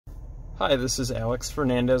Hi, this is Alex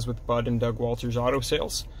Fernandez with Bud and Doug Walters Auto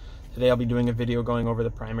Sales. Today I'll be doing a video going over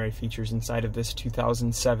the primary features inside of this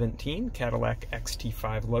 2017 Cadillac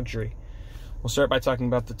XT5 Luxury. We'll start by talking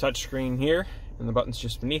about the touchscreen here and the buttons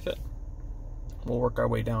just beneath it. We'll work our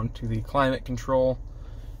way down to the climate control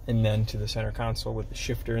and then to the center console with the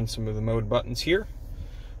shifter and some of the mode buttons here.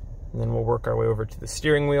 And then we'll work our way over to the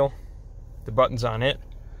steering wheel, the buttons on it,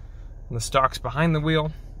 and the stalks behind the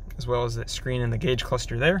wheel, as well as that screen and the gauge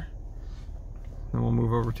cluster there. Then we'll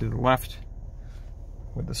move over to the left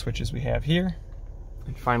with the switches we have here.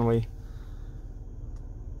 And finally,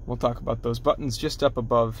 we'll talk about those buttons just up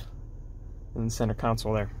above in the center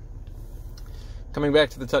console there. Coming back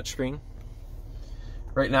to the touchscreen,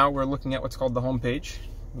 right now we're looking at what's called the home page.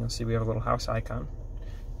 You'll see we have a little house icon.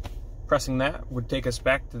 Pressing that would take us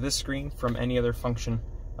back to this screen from any other function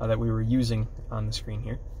that we were using on the screen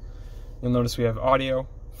here. You'll notice we have audio,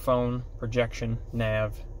 phone, projection,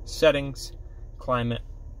 nav, settings, climate,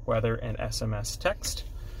 weather, and SMS text.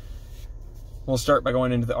 We'll start by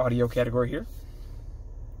going into the audio category here.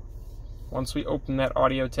 Once we open that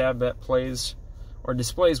audio tab, that plays or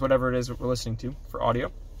displays whatever it is that we're listening to for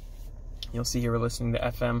audio. You'll see here we're listening to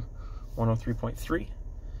FM 103.3.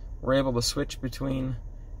 We're able to switch between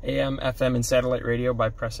AM, FM, and satellite radio by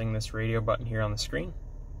pressing this radio button here on the screen.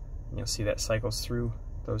 And you'll see that cycles through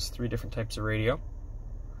those three different types of radio.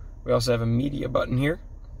 We also have a media button here.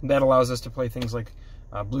 That allows us to play things like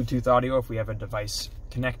Bluetooth audio if we have a device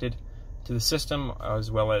connected to the system, as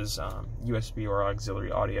well as USB or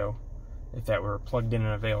auxiliary audio if that were plugged in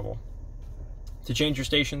and available. To change your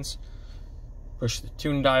stations, push the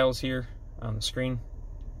tune dials here on the screen,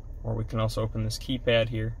 or we can also open this keypad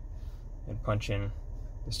here and punch in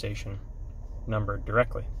the station number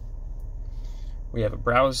directly. We have a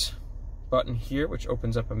browse button here, which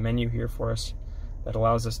opens up a menu here for us that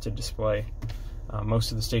allows us to display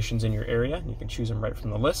most of the stations in your area. You can choose them right from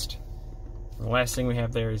the list. And the last thing we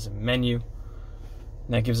have there is a menu,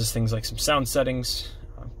 and that gives us things like some sound settings,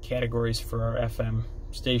 categories for our FM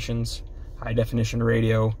stations, high definition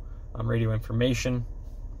radio, radio information,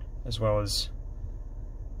 as well as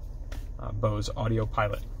Bose Audio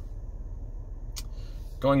Pilot.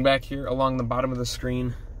 Going back here along the bottom of the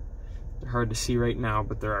screen, they're hard to see right now,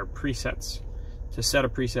 but there are presets. To set a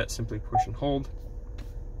preset, simply push and hold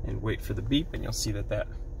and wait for the beep, and you'll see that that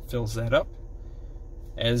fills that up.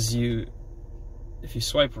 If you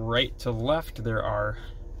swipe right to left, there are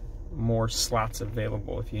more slots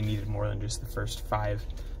available if you needed more than just the first 5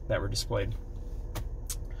 that were displayed.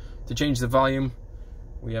 To change the volume,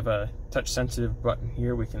 we have a touch sensitive button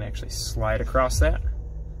here. We can actually slide across that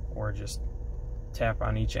or just tap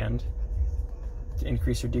on each end to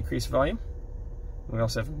increase or decrease volume. We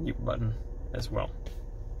also have a mute button as well.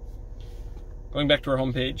 Going back to our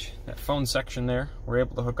home page, that phone section there, we're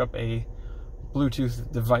able to hook up a Bluetooth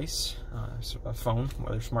device, a phone,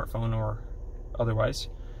 whether smartphone or otherwise,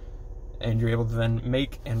 and you're able to then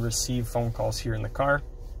make and receive phone calls here in the car,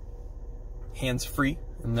 hands-free,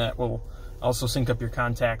 and that will also sync up your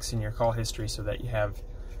contacts and your call history so that you have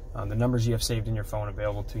the numbers you have saved in your phone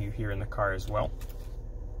available to you here in the car as well.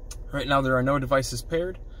 Right now there are no devices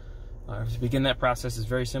paired. To begin that process is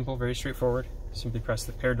very simple, very straightforward. Simply press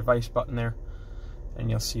the pair device button there, and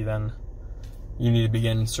you'll see then you need to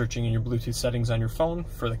begin searching in your Bluetooth settings on your phone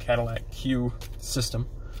for the Cadillac Q system.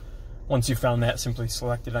 Once you've found that, simply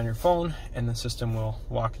select it on your phone and the system will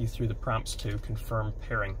walk you through the prompts to confirm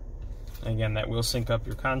pairing. And again, that will sync up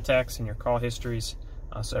your contacts and your call histories,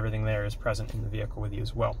 so everything there is present in the vehicle with you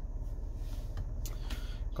as well.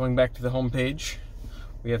 Going back to the home page,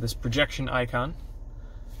 we have this projection icon.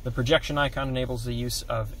 The projection icon enables the use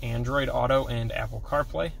of Android Auto and Apple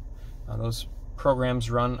CarPlay. Those programs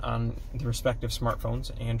run on the respective smartphones,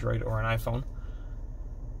 Android or an iPhone.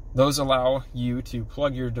 Those allow you to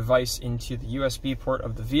plug your device into the USB port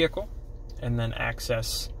of the vehicle and then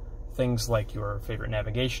access things like your favorite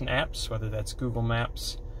navigation apps, whether that's Google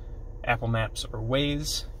Maps, Apple Maps, or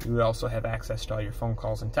Waze. You would also have access to all your phone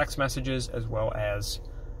calls and text messages, as well as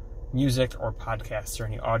music or podcasts or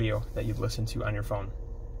any audio that you'd listen to on your phone.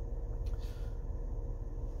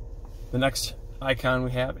 The next icon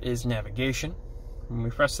we have is navigation. When we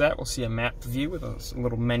press that, we'll see a map view with a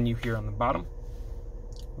little menu here on the bottom.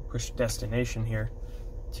 We'll push destination here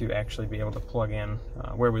to actually be able to plug in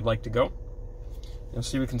where we'd like to go. You'll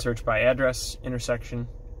see we can search by address, intersection,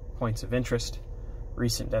 points of interest,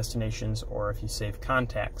 recent destinations, or if you save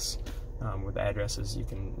contacts with addresses, you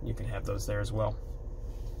can have those there as well.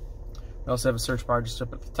 We also have a search bar just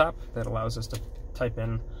up at the top that allows us to type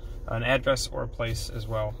in an address or a place as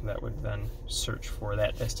well that would then search for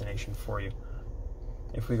that destination for you.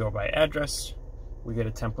 If we go by address, we get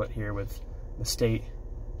a template here with the state,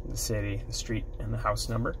 the city, the street, and the house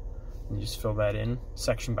number. And you just fill that in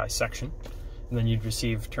section by section. And then you'd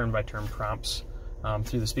receive turn-by-turn prompts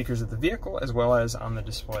through the speakers of the vehicle, as well as on the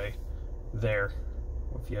display there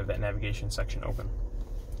if you have that navigation section open.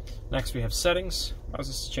 Next we have settings. Allows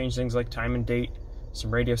us to change things like time and date,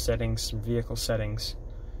 some radio settings, some vehicle settings,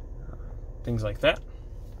 things like that.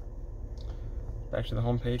 Back to the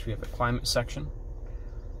home page, we have the climate section.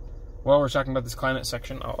 While we're talking about this climate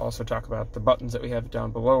section, I'll also talk about the buttons that we have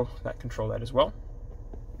down below that control that as well.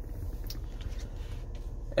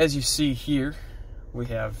 As you see here, we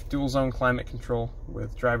have dual zone climate control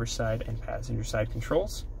with driver's side and passenger side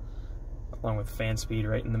controls, along with fan speed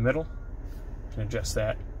right in the middle. You can adjust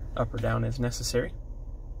that up or down as necessary.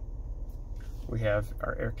 We have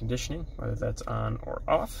our air conditioning, whether that's on or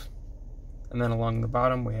off. And then along the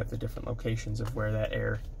bottom, we have the different locations of where that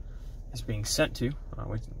air is being sent to,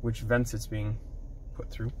 which vents it's being put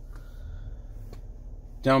through.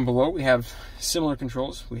 Down below, we have similar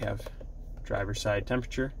controls. We have driver's side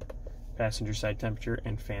temperature, passenger side temperature,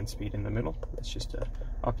 and fan speed in the middle. It's just a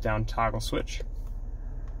up-down toggle switch.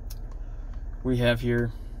 We have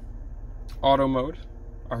here auto mode,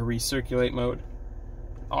 our recirculate mode,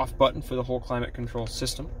 off button for the whole climate control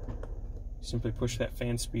system. Simply push that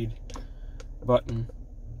fan speed button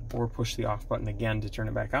or push the off button again to turn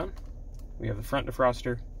it back on. We have the front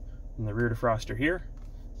defroster and the rear defroster here,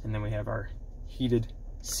 and then we have our heated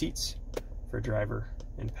seats for driver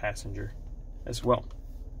and passenger as well.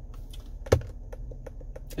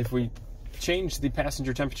 If we change the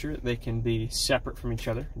passenger temperature, they can be separate from each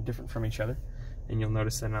other, different from each other, and you'll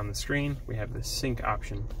notice that on the screen we have the sync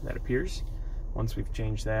option that appears. Once we've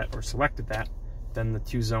changed that or selected that, then the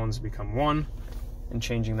two zones become one, and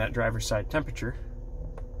changing that driver's side temperature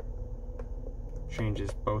changes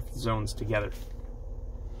both zones together.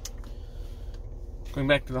 Going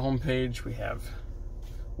back to the home page, we have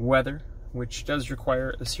weather, which does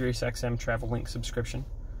require a SiriusXM Travel Link subscription.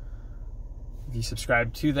 If you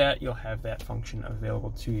subscribe to that, you'll have that function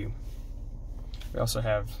available to you. We also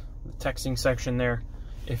have the texting section there.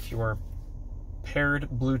 If your paired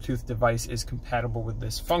Bluetooth device is compatible with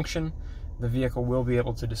this function, the vehicle will be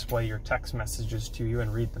able to display your text messages to you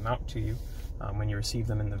and read them out to you when you receive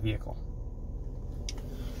them in the vehicle.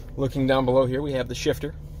 Looking down below here, we have the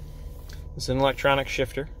shifter. It's an electronic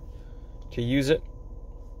shifter. To use it,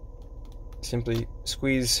 simply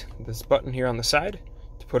squeeze this button here on the side.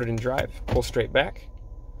 To put it in drive, pull straight back.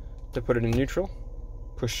 To put it in neutral,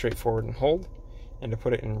 push straight forward and hold. And to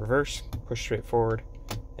put it in reverse, push straight forward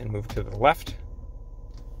and move to the left.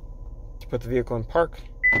 To put the vehicle in park,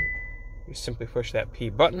 you simply push that P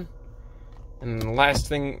button. And the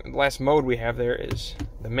last mode we have there is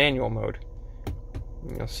the manual mode.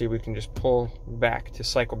 And you'll see we can just pull back to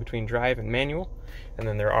cycle between drive and manual. And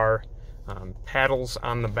then there are paddles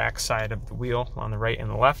on the back side of the wheel on the right and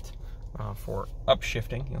the left for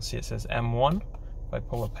upshifting. You'll see it says M1. If I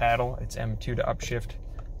pull a paddle, it's M2 to upshift.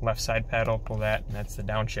 Left side paddle, pull that, and that's the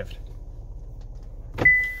downshift.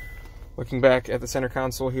 Looking back at the center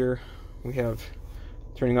console here, we have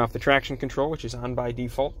turning off the traction control, which is on by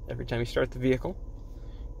default every time you start the vehicle.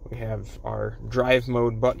 We have our drive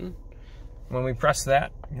mode button. When we press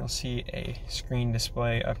that, you'll see a screen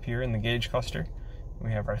display up here in the gauge cluster.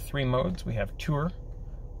 We have our three modes. We have Tour,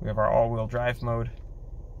 we have our all-wheel drive mode,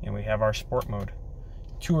 and we have our Sport mode.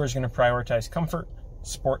 Tour is going to prioritize comfort.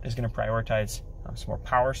 Sport is going to prioritize some more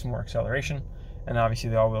power, some more acceleration, and obviously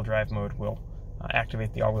the all-wheel drive mode will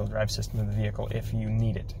activate the all-wheel drive system of the vehicle if you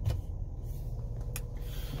need it.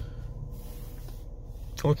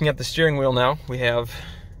 Looking at the steering wheel now, we have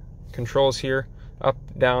controls here, up,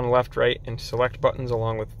 down, left, right, and select buttons,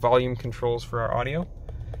 along with volume controls for our audio.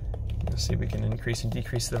 You'll see we can increase and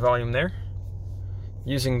decrease the volume there.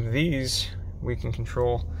 Using these, we can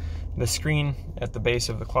control the screen at the base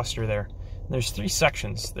of the cluster there. There's three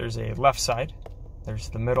sections. There's a left side, there's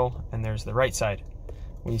the middle, and there's the right side.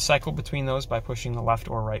 We cycle between those by pushing the left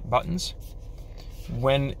or right buttons.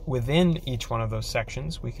 When within each one of those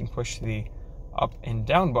sections, we can push the up and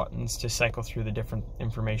down buttons to cycle through the different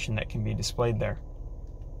information that can be displayed there.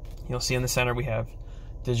 You'll see in the center we have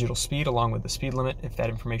digital speed along with the speed limit if that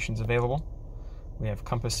information is available. We have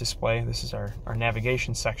compass display. This is our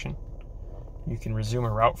navigation section. You can resume a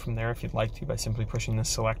route from there if you'd like to by simply pushing the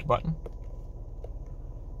select button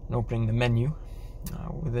and opening the menu.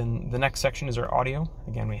 Within the next section is our audio.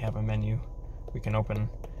 Again, we have a menu. We can open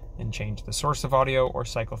and change the source of audio or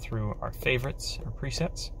cycle through our favorites or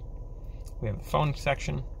presets. We have the phone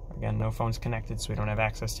section. Again, no phone's connected, so we don't have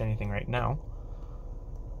access to anything right now.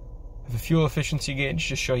 We have a fuel efficiency gauge,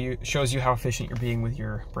 just shows you how efficient you're being with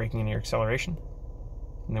your braking and your acceleration.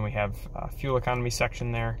 And then we have a fuel economy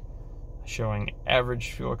section there showing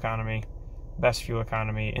average fuel economy, best fuel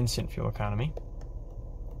economy, instant fuel economy.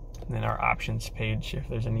 And then our options page if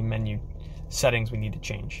there's any menu settings we need to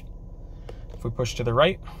change. If we push to the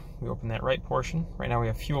right, we open that right portion. Right now we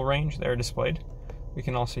have fuel range there displayed. We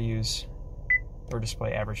can also use or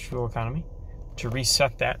display average fuel economy. To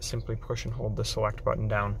reset that, simply push and hold the select button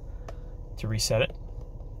down to reset it.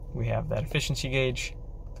 We have that efficiency gauge,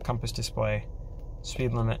 the compass display,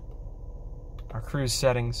 speed limit, our cruise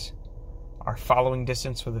settings, our following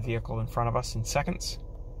distance with the vehicle in front of us in seconds,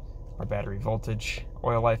 our battery voltage,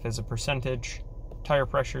 oil life as a percentage, tire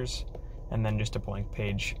pressures, and then just a blank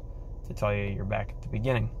page to tell you you're back at the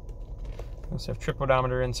beginning. We also have trip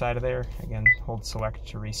odometer inside of there. Again, hold select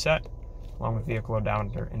to reset, along with vehicle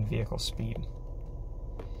odometer and vehicle speed.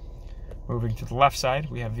 Moving to the left side,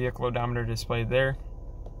 we have vehicle odometer displayed there,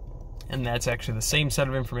 and that's actually the same set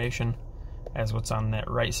of information as what's on that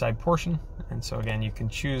right side portion. And so again, you can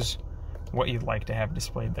choose what you'd like to have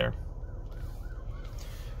displayed there.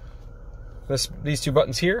 These two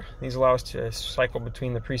buttons here, these allow us to cycle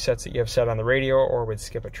between the presets that you have set on the radio, or would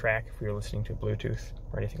skip a track if you're listening to Bluetooth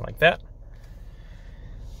or anything like that.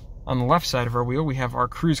 On the left side of our wheel, we have our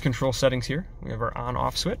cruise control settings here. We have our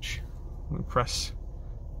on-off switch. We press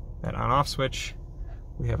that on-off switch.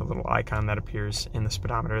 We have a little icon that appears in the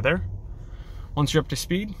speedometer there. Once you're up to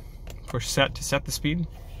speed, push set to set the speed.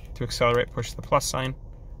 To accelerate, push the plus sign.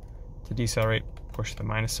 To decelerate, push the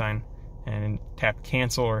minus sign. And tap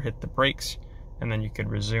cancel or hit the brakes, and then you could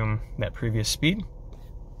resume that previous speed.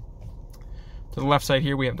 To the left side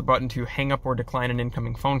here, we have the button to hang up or decline an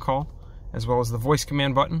incoming phone call, as well as the voice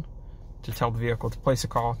command button to tell the vehicle to place a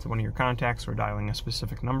call to one of your contacts or dialing a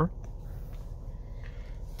specific number.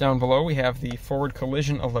 Down below, we have the forward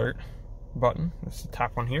collision alert button. That's the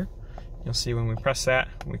top one here. You'll see when we press that,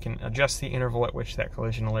 we can adjust the interval at which that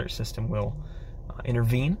collision alert system will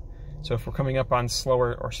intervene. So if we're coming up on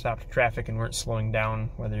slower or stopped traffic and weren't slowing down,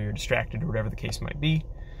 whether you're distracted or whatever the case might be,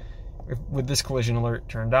 with this collision alert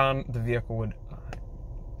turned on, the vehicle would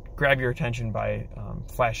grab your attention by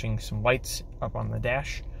flashing some lights up on the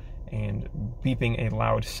dash and beeping a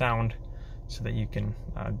loud sound so that you can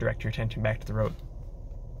direct your attention back to the road.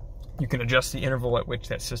 You can adjust the interval at which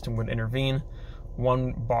that system would intervene,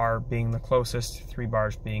 1 bar being the closest, 3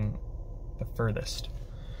 bars being the furthest.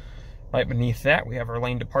 Right beneath that, we have our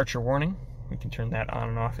lane departure warning. We can turn that on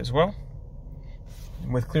and off as well.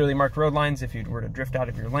 With clearly marked road lines, if you were to drift out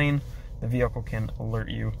of your lane, the vehicle can alert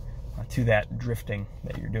you to that drifting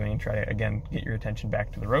that you're doing and try to, again, get your attention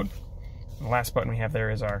back to the road. And the last button we have there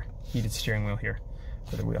is our heated steering wheel here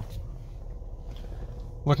for the wheel.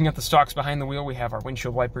 Looking at the stalks behind the wheel, we have our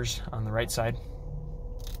windshield wipers on the right side.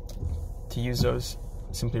 To use those,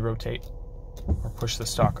 simply rotate or push the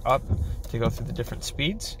stalk up to go through the different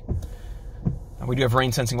speeds. We do have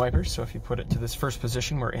rain sensing wipers, so if you put it to this first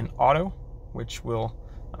position, we're in auto, which will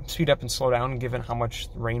speed up and slow down given how much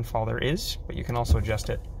rainfall there is, but you can also adjust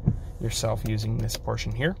it yourself using this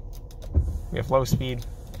portion here. We have low speed,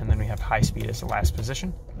 and then we have high speed as the last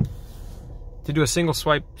position. To do a single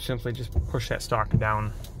swipe, simply just push that stalk down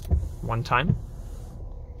 1 time.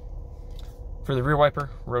 For the rear wiper,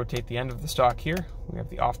 rotate the end of the stalk here. We have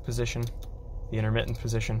the off position, the intermittent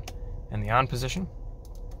position, and the on position.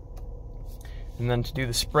 And then to do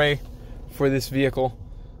the spray for this vehicle,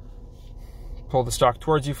 pull the stalk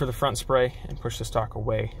towards you for the front spray and push the stalk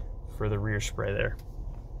away for the rear spray there.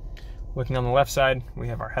 Looking on the left side, we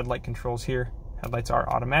have our headlight controls here. Headlights are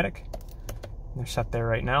automatic. They're set there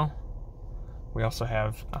right now. We also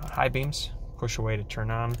have high beams, push away to turn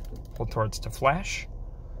on, pull towards to flash,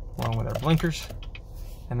 along with our blinkers.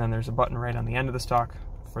 And then there's a button right on the end of the stalk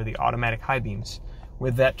for the automatic high beams.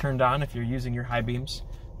 With that turned on, if you're using your high beams,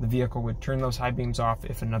 the vehicle would turn those high beams off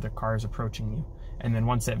if another car is approaching you. And then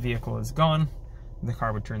once that vehicle is gone, the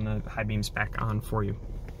car would turn the high beams back on for you.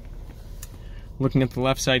 Looking at the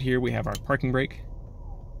left side here, we have our parking brake.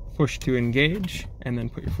 Push to engage, and then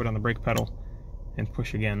put your foot on the brake pedal and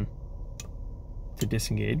push again to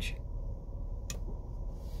disengage.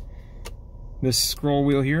 This scroll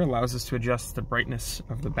wheel here allows us to adjust the brightness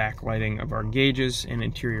of the backlighting of our gauges and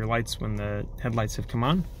interior lights when the headlights have come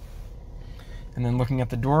on. And then looking at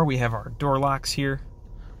the door, we have our door locks here.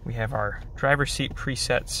 We have our driver's seat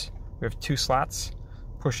presets. We have 2 slots,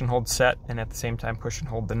 push and hold set, and at the same time push and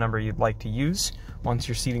hold the number you'd like to use once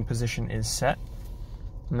your seating position is set.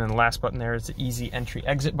 And then the last button there is the easy entry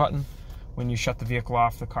exit button. When you shut the vehicle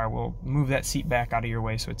off, the car will move that seat back out of your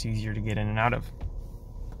way so it's easier to get in and out of.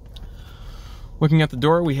 Looking at the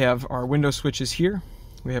door, we have our window switches here.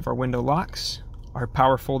 We have our window locks, our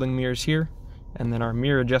power folding mirrors here, and then our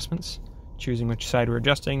mirror adjustments. choosing which side we're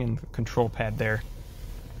adjusting, and the control pad there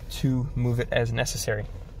to move it as necessary.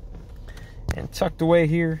 And tucked away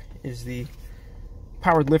here is the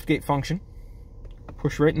powered liftgate function.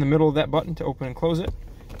 Push right in the middle of that button to open and close it.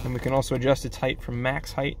 And we can also adjust its height from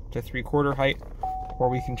max height to 3/4 height, or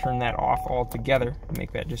we can turn that off altogether and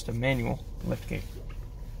make that just a manual liftgate.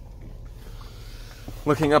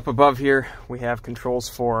 Looking up above here, we have controls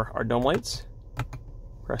for our dome lights.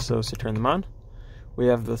 Press those to turn them on. We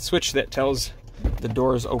have the switch that tells the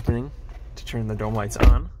doors opening to turn the dome lights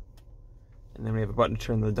on. And then we have a button to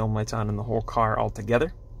turn the dome lights on in the whole car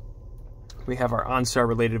altogether. We have our OnStar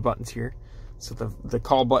related buttons here. So the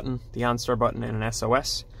call button, the OnStar button, and an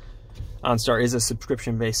SOS. OnStar is a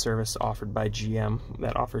subscription-based service offered by GM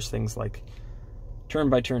that offers things like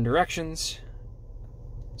turn-by-turn directions,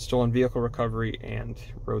 stolen vehicle recovery, and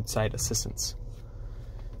roadside assistance.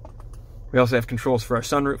 We also have controls for our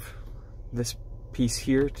sunroof. This piece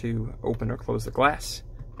here to open or close the glass,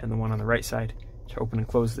 and the one on the right side to open and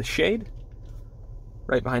close the shade.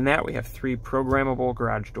 Right behind that, we have 3 programmable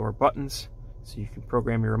garage door buttons, so you can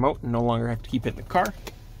program your remote and no longer have to keep it in the car.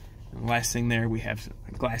 And the last thing there, we have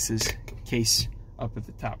a glasses case up at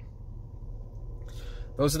the top.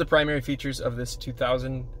 Those are the primary features of this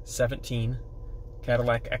 2017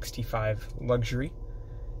 Cadillac XT5 Luxury.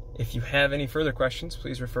 If you have any further questions,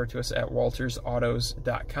 please refer to us at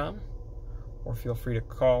waltersautos.com, or feel free to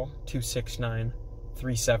call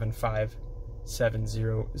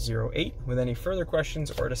 269-375-7008 with any further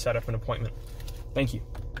questions or to set up an appointment. Thank you.